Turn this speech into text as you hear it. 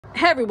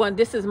Hey everyone,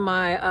 this is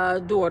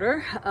my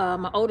daughter,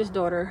 my oldest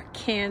daughter,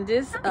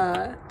 Candace,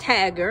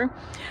 Tagger.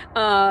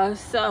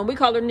 So we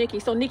call her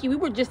Nikki. So Nikki, we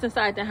were just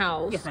inside the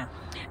house. Yes, ma'am.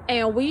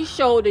 And we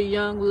showed a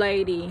young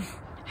lady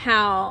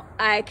how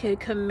I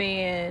could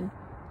command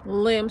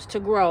limbs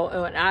to grow.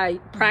 And I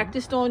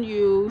practiced on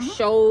you,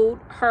 showed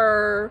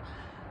her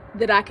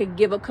that I could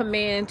give a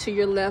command to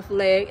your left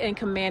leg and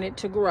command it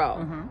to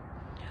grow.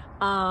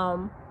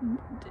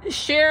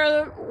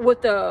 Share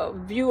with the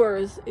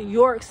viewers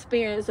your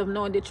experience of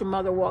knowing that your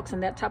mother walks in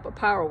that type of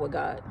power with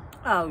God.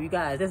 Oh, you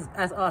guys,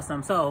 that's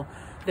awesome. So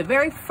the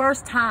very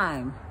first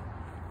time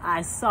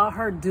I saw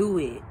her do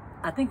it,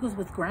 I think it was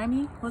with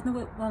Grammy. Wasn't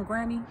it on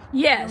Grammy?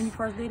 Yes. When you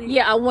first did it?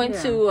 Yeah, I went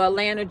to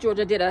Atlanta,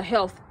 Georgia, did a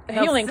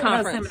healing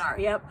conference. Seminar,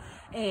 yep.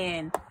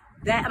 And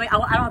that, I mean,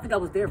 I don't think I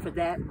was there for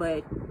that,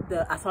 but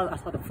I saw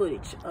the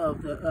footage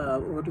of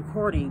the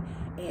recording,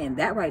 and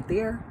that right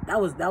there, that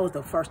was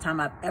the first time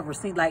I've ever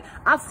seen. Like,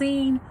 I've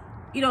seen,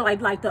 you know,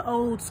 like the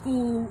old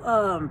school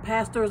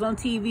pastors on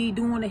TV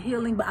doing the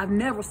healing, but I've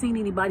never seen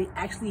anybody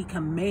actually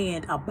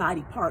command a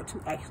body part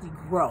to actually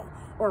grow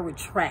or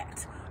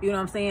retract. You know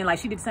what I'm saying? Like,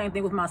 she did the same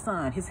thing with my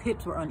son. His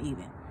hips were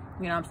uneven.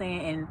 You know what I'm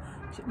saying? And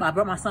I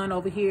brought my son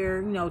over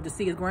here, you know, to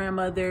see his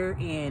grandmother,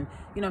 and,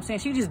 you know what I'm saying,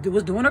 she just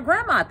was doing her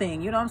grandma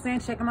thing, you know what I'm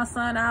saying, checking my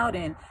son out,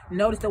 and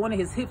noticed that one of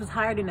his hips was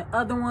higher than the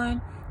other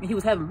one, and he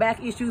was having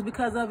back issues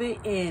because of it.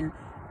 And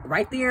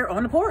right there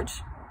on the porch,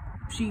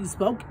 she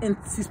spoke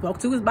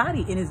to his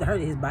body, and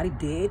his body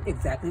did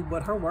exactly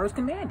what her words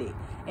commanded.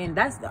 And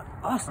that's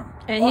awesome.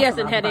 And he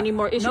hasn't had any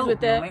more issues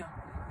with that?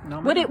 No,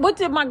 what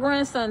did my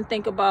grandson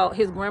think about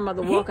his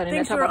grandmother walking in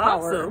that type of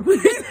power?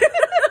 Awesome.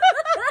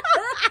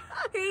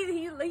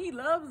 He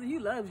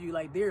loves you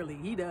like dearly.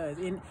 He does.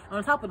 And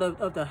on top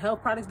of the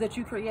health products that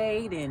you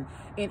create, and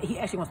he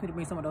actually wants me to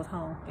bring some of those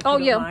home. Oh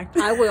yeah,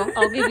 I will.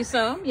 I'll give you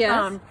some.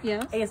 Yes,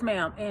 yes,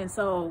 ma'am. And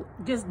so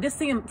just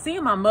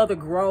seeing my mother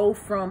grow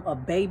from a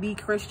baby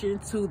Christian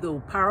to the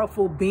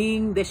powerful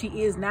being that she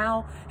is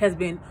now has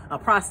been a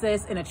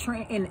process and a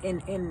trend.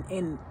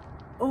 And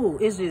oh,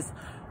 it's just,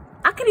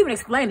 I can't even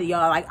explain it,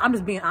 y'all. Like, I'm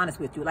just being honest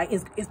with you. Like,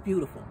 it's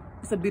beautiful.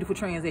 It's a beautiful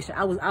transition.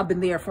 I've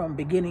been there from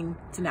beginning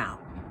to now.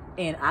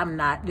 And I'm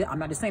not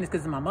just saying this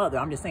because it's my mother.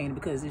 I'm just saying it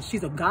because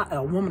she's a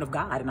woman of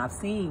God, and I've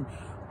seen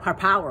her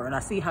power, and I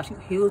see how she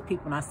heals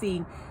people, and I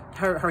see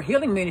her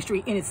healing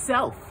ministry in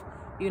itself.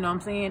 You know what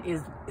I'm saying?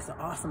 It's an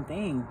awesome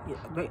thing.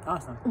 Very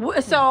awesome.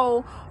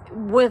 So,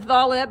 with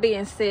all that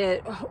being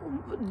said,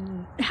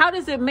 how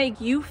does it make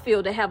you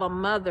feel to have a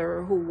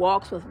mother who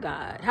walks with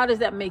God? How does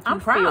that make you feel? I'm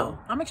proud.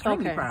 I'm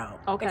extremely proud.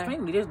 Okay.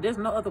 Extremely. There's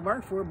no other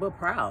word for it but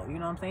proud. You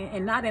know what I'm saying?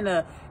 And not in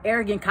a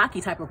arrogant, cocky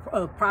type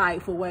of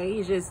prideful way.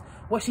 It's just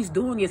what she's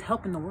doing is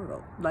helping the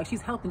world. Like,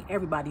 she's helping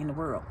everybody in the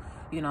world.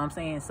 You know what I'm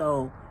saying?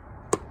 So,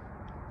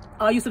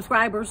 all you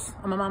subscribers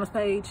on my mama's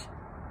page,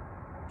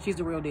 she's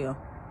the real deal.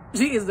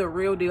 She is the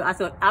real deal. I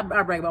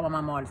brag about my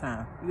mom all the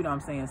time. You know what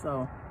I'm saying?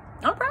 So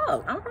I'm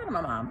proud. I'm proud of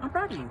my mom. I'm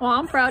proud of you. Well,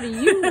 I'm proud of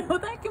you. Well,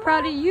 thank you,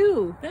 proud Mom. of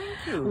you. Thank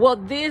you. Well,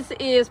 this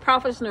is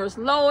Prophetess Nurse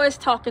Lois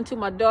talking to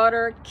my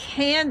daughter,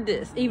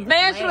 Candace.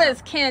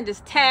 Evangelist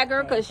Candace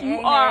Tagger, because you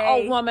are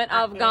a woman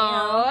of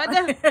God.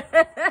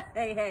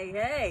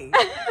 Hey.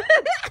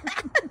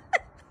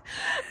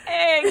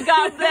 And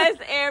God bless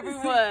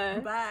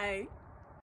everyone. Bye.